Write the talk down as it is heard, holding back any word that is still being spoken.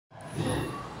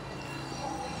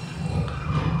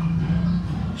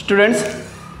Students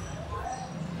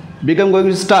become going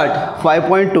to start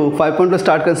 5.2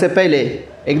 start करने से पहले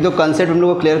एक दो कंसेप्ट हम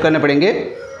लोग को क्लियर करने पड़ेंगे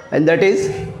and that is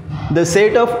the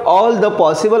set of all the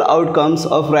possible outcomes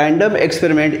of random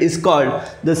experiment is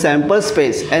called the sample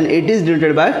space and it is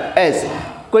denoted by S.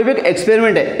 कोई भी एक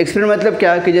एक्सपेरिमेंट है, एक्सपेरिमेंट मतलब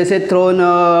क्या कि जैसे थ्रोन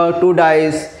 2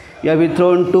 डाइस या फिर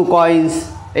थ्रोन 2 कॉइन्स,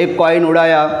 एक कॉइन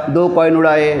उड़ाया, 2 कॉइन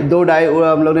उड़ाए, 2 डाई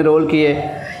हम लोग ने रोल किए,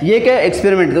 ये क्या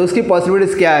एक्सपेरिमेंट, तो उसकी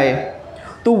पॉसिबिलिटीज़ क्या है।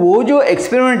 तो वो जो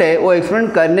एक्सपेरिमेंट है वो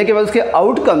एक्सपेरिमेंट करने के बाद उसके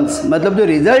आउटकम्स मतलब जो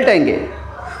रिजल्ट आएंगे,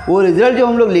 वो रिजल्ट जो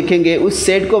हम लोग लिखेंगे उस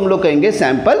सेट को हम लोग कहेंगे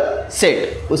सैम्पल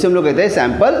सेट, उसे हम लोग कहते हैं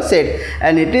sample set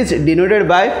and it is denoted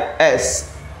by S.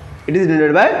 It is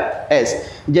denoted by S.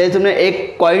 जैसे तुमने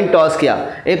एक कॉइन टॉस किया,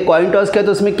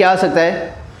 तो उसमें क्या आ सकता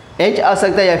है, एच आ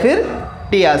सकता है या फिर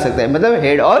टी आ सकता है, मतलब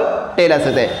हेड और टेल आ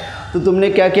सकता है। तो तुमने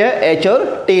क्या किया, एच और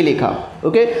टी लिखा,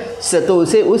 ओके। तो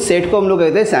उस सेट को हम लोग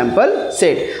कहते हैं सैम्पल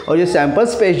सेट। और ये सैम्पल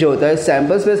स्पेस जो होता है,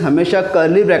 सैम्पल स्पेस हमेशा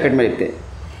कर्ली ब्रैकेट में लिखते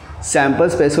हैं। सैम्पल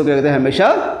स्पेस को क्या कहते हैं, हमेशा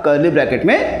कर्ली ब्रैकेट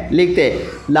में लिखते हैं।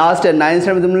 लास्ट 9th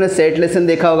स्टैंडर्ड में तुमने सेट लेसन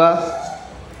देखा होगा,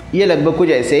 ये लगभग कुछ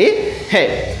ऐसे ही है,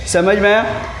 समझ में आया।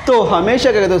 तो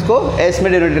हमेशा क्या कहते हैं उसको एस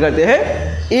में डिनोटेड करते हैं।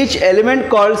 Each element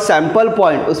called sample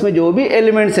point, उसमें जो भी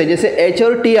एलिमेंट्स है जैसे एच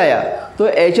और टी आया तो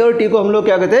एच और टी को हम लोग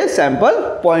क्या कहते हैं, सैम्पल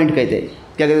पॉइंट कहते हैं।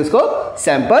 क्या कहते हैं उसको,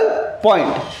 sample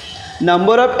point.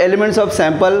 Number of elements of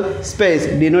sample space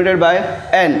denoted by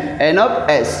N of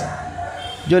S.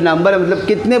 जो नंबर है मतलब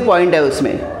कितने पॉइंट है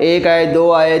उसमें, 1 आए,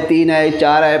 2 आए, 3 आए,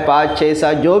 4 आए, 5, 6,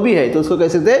 7 जो भी है, तो उसको कह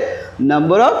सकते हैं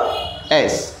नंबर ऑफ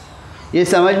एस। ये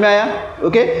समझ में आया,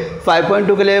 ओके।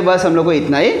 5.2 के लिए बस हम लोग को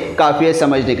इतना ही काफ़ी है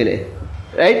समझने के लिए,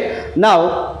 right. Now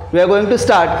we are going to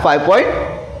start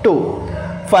 5.2।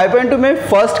 5.2 में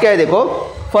फर्स्ट क्या है, देखो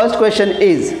first question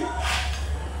is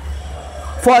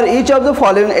for each of the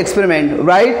following experiment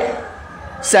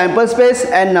right sample space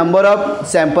and number of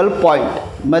sample point,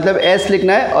 मतलब एस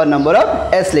लिखना है और नंबर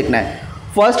ऑफ एस लिखना है।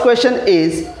 First question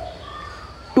is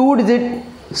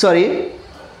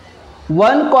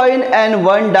 1 coin and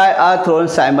 1 die are thrown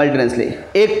simultaneously.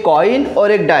 एक कॉइन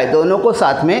और एक die दोनों को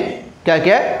साथ में क्या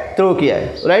क्या है, थ्रो किया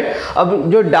है, राइट।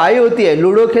 अब जो डाई होती है,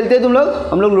 लूडो खेलते हैं तुम लोग,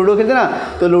 हम लोग लूडो खेलते हैं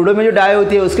ना, तो लूडो में जो डाई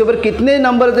होती है उसके ऊपर कितने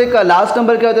नंबर होते हैं, लास्ट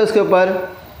नंबर क्या होता है उसके ऊपर,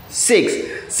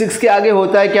 6 के आगे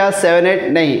होता है क्या, 7 8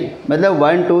 नहीं, मतलब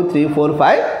 1 2 3 4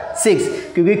 5 6,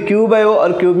 क्योंकि क्यूब है वो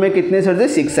और क्यूब में कितने साइड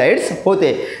 6 साइड्स होते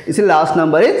हैं, इसलिए लास्ट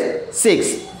नंबर इज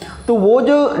 6। तो वो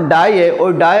जो डाई है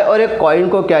और डाई और एक कॉइन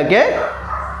को क्या क्या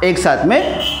है एक साथ में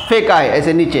फेंका है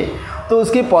ऐसे नीचे, तो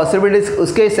उसकी पॉसिबिलिटीज,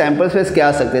 उसके सैम्पल स्पेस क्या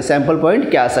आ सकते हैं, सैम्पल पॉइंट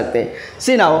क्या आ सकते हैं।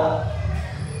 सी now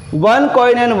 1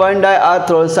 coin and 1 die are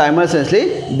thrown simultaneously,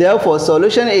 therefore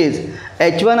solution is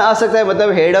H1 आ सकता है,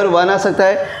 मतलब हेड और 1 आ सकता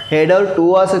है, हेड और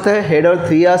 2 आ सकता है, हेड और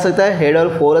 3 आ सकता है, हेड और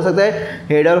 4 आ सकता है,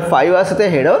 हेड और 5 आ सकता है,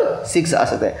 हेड और 6 आ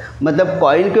सकता है। मतलब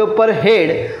कॉइन के ऊपर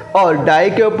हेड और डाई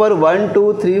के ऊपर 1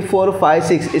 2 3 4 5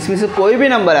 6 इसमें से कोई भी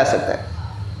नंबर आ सकता है,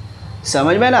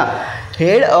 समझ में ना।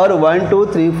 हेड और 1 2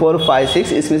 3 4 5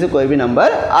 6 इसमें से कोई भी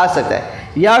नंबर आ सकता है,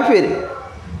 या फिर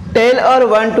टेल और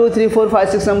 1 2 3 4 5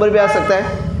 6 नंबर भी आ सकता है,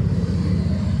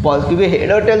 क्योंकि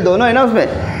हेड और टेल दोनों है ना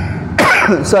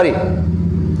उसमें सॉरी।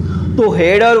 तो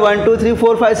हेड और 1 2 3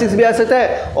 4 5 6 भी आ सकता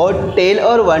है और टेल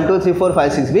और 1 2 3 4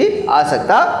 5 6 भी आ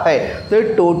सकता है। तो ये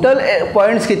टोटल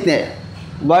पॉइंट्स कितने हैं,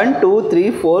 1 2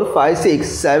 3 4 5 6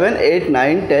 7 8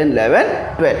 9 10 11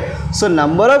 12। So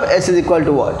number of S is equal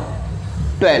to what,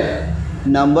 12।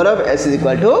 Number of S is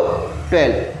equal to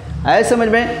 12। आया समझ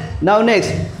में। Now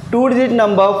next 2 digit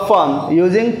number form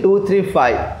using 2 3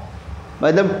 5,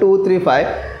 मतलब 2 3 5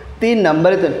 3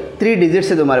 नंबर है, 3 डिजिट्स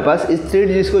है तुम्हारे पास, इस 3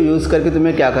 डिजिट्स को यूज़ करके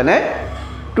तुम्हें क्या करना है,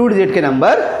 2 डिजिट के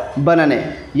नंबर बनाने।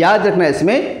 याद रखना है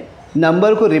इसमें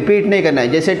नंबर को रिपीट नहीं करना है,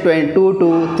 जैसे 2 2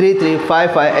 3 3 5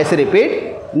 5 ऐसे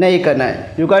रिपीट नहीं करना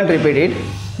है, you can't repeat it.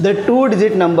 The 2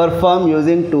 digit number form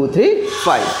using 2 3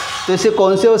 5। तो इससे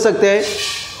कौन से हो सकते हैं,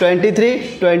 23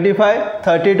 25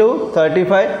 32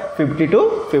 35 52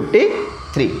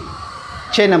 53,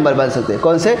 6 नंबर बन सकते हैं।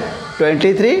 कौन से,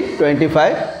 23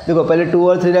 25, देखो पहले 2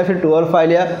 और 3 लिया, फिर 2 और 5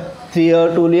 लिया, 3 और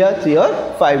 2 लिया, 3 और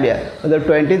 5 लिया, मतलब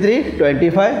 23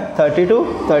 25 32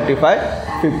 35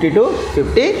 52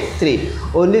 53,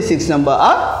 only 6 number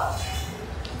are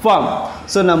form.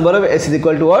 So number of S is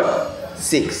equal to what,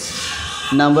 6।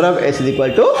 Number of S is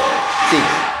equal to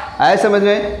 6। आया समझ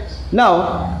में।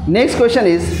 नाउ नेक्स्ट क्वेश्चन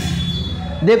इज,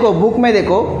 देखो बुक में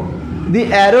देखो, the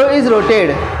arrow is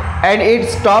rotted and it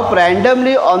stop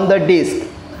randomly on the disk,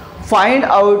 find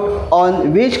out on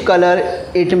which color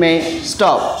it may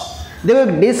stop। देखो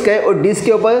एक disc है और डिस्क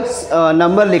के ऊपर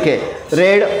नंबर लिखे,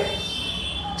 रेड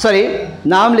सॉरी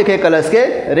नाम लिखे कलर्स के,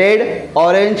 red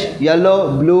orange yellow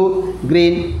blue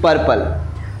green purple.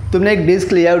 तुमने एक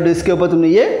डिस्क लिया और डिस्क के ऊपर तुमने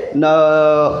ये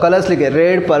कलर्स लिखे,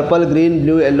 red, purple, green,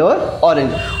 blue, yellow और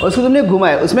ऑरेंज, और उसको तुमने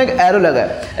घुमाया, उसमें एक एरो लगा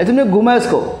है, तुमने घुमाया,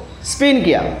 उसको स्पिन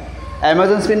किया,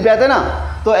 अमेजन स्पिन पे आता है ना,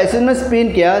 तो ऐसे तुमने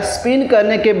स्पिन किया। स्पिन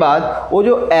करने के बाद वो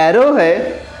जो एरो है,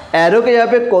 एरो के यहाँ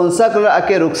पे कौन सा कलर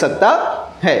आके रुक सकता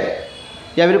है,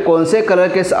 या फिर कौन से कलर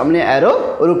के सामने एरो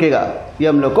रुकेगा, ये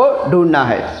हम लोग को ढूंढना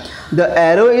है। The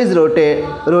arrow is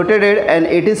rotated and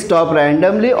it is stop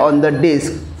randomly on the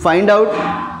disc, find out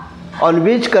on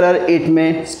which colour it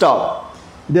में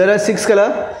stop. There are 6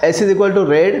 colour, S is equal to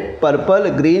red, purple,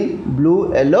 green,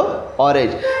 blue, yellow,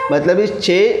 orange. मतलब इस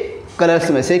 6 colours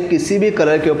में से किसी भी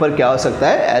colour के ऊपर क्या हो सकता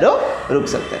है, एरो रुक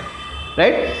सकता है,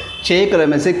 राइट। 6 कलर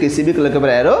में से किसी भी कलर के ऊपर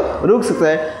एरो रुक सकता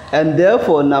है, and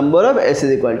therefore number of S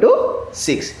is equal to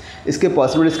 6। इसके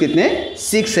पॉसिबिलिटीज कितने,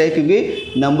 6 है,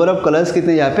 क्योंकि नंबर ऑफ कलर्स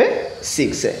कितने यहाँ पे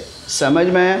 6 है। समझ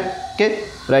में आया? Okay,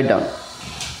 write down.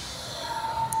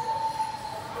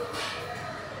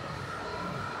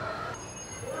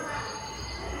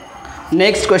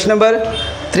 Next question number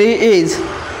 3 is,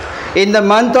 in the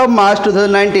month of March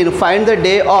 2019, find the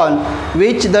day on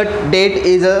which the date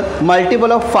is a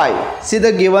multiple of 5. See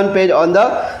the given page on the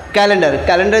calendar.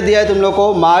 Calendar दिया है तुम लोग को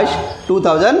March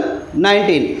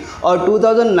 2019, और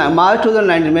March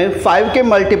 2019 में 5 के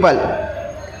multiple.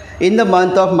 In the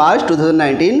month of March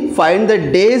 2019, find the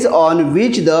days on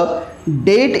which the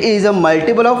date is a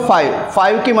multiple of 5.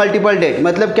 5 की multiple date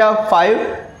मतलब क्या, 5,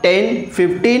 10,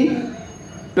 15,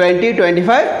 20,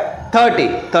 25, 30।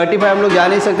 35 हम लोग जा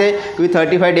नहीं सकते क्योंकि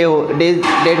 35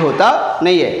 डेट होता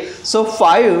नहीं है। सो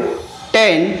 5,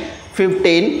 10,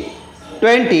 15,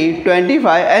 20,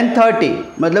 25 एंड 30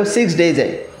 मतलब 6 डेज है।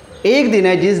 एक दिन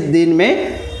है जिस दिन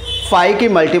में 5 की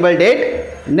मल्टीपल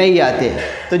डेट नहीं आते,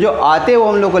 तो जो आते हैं वो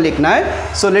हम लोग को लिखना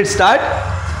है। So let's start.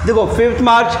 देखो 5th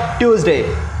March Tuesday,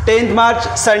 10th March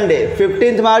Sunday,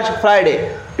 15th March Friday,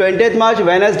 20th March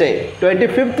Wednesday,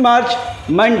 25th March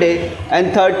Monday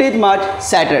and 30th March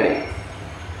Saturday.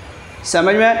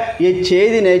 समझ में? ये 6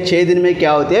 दिन है, 6 दिन में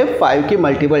क्या होती है, 5 की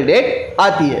मल्टीपल डेट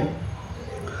आती है।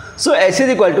 सो S is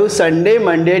equal to Sunday,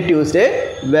 Monday, Tuesday,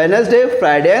 Wednesday,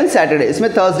 Friday and Saturday. इसमें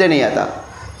थर्सडे नहीं आता,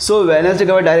 सो वेनसडे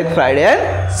के बाद direct Friday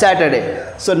and Saturday.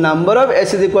 So number of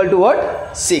S is equal to what,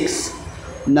 6।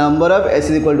 Number of S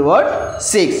is equal to what,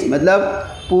 6। मतलब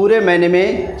पूरे महीने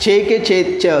में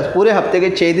 6 पूरे हफ्ते के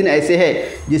 6 दिन ऐसे हैं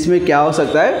जिसमें क्या हो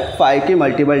सकता है, 5 की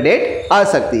मल्टीपल डेट आ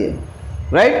सकती है,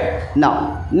 right.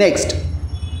 Now next,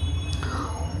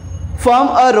 form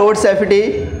a road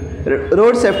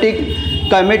safety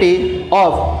committee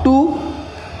of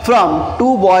 2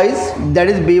 boys that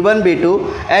is B1 B2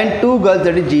 and 2 girls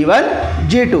that is G1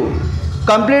 G2.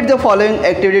 Complete the following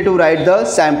activity to write the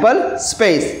sample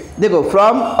space. देखो,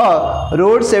 from a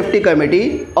road safety committee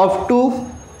of 2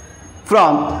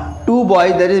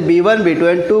 boys that is B1 B2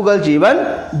 and 2 girls G1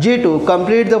 G2,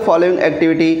 complete the following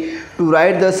activity to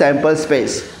write the sample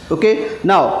space. Okay,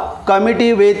 now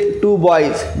committee with 2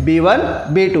 boys B1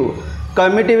 B2,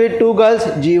 committee with 2 girls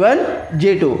G1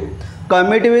 G2,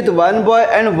 committee with 1 boy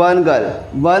and 1 girl,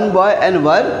 1 boy and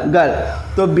 1 girl।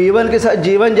 तो B1 के साथ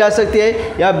G1 जा सकती है,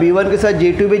 या B1 के साथ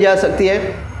G2 भी जा सकती है,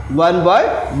 1 boy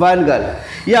 1 girl,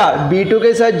 या B2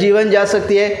 के साथ G1 जा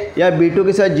सकती है, या B2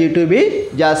 के साथ G2 भी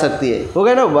जा सकती है। हो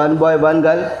गया ना, 1 boy 1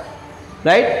 girl,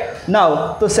 राइट। नाउ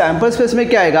तो सैम्पल स्पेस में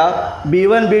क्या आएगा,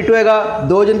 B1 B2 आएगा,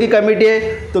 2 जन की कमिटी है,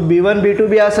 तो B1 B2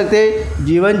 भी आ सकते हैं,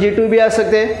 G1 G2 भी आ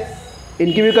सकते हैं,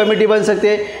 इनकी भी कमेटी बन सकती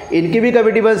है, इनकी भी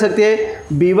कमेटी बन सकती है,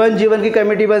 B1 G1 की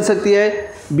कमेटी बन सकती है,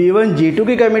 B1 G2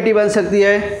 की कमेटी बन सकती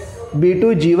है,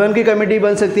 B2 G1 की कमेटी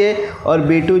बन सकती है, और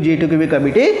B2 G2 की भी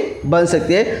कमेटी बन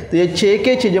सकती है। तो ये 6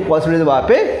 के चीज़ें पॉसिबिलिटी वहाँ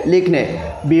पे लिखने,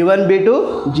 B1 B2,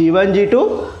 G1 G2,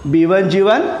 B1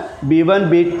 G1, B1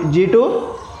 G2,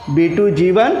 B2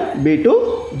 G1, B2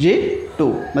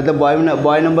 G2, मतलब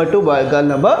boy number 2, girl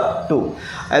number 2,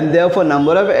 and therefore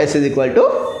number of S is equal to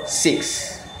 6।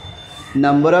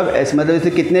 Number of S मतलब इससे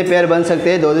कितने पेयर बन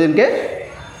सकते हैं, 2 दिन के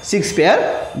 6 पेयर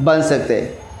बन सकते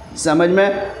हैं। समझ में?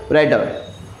 Write down.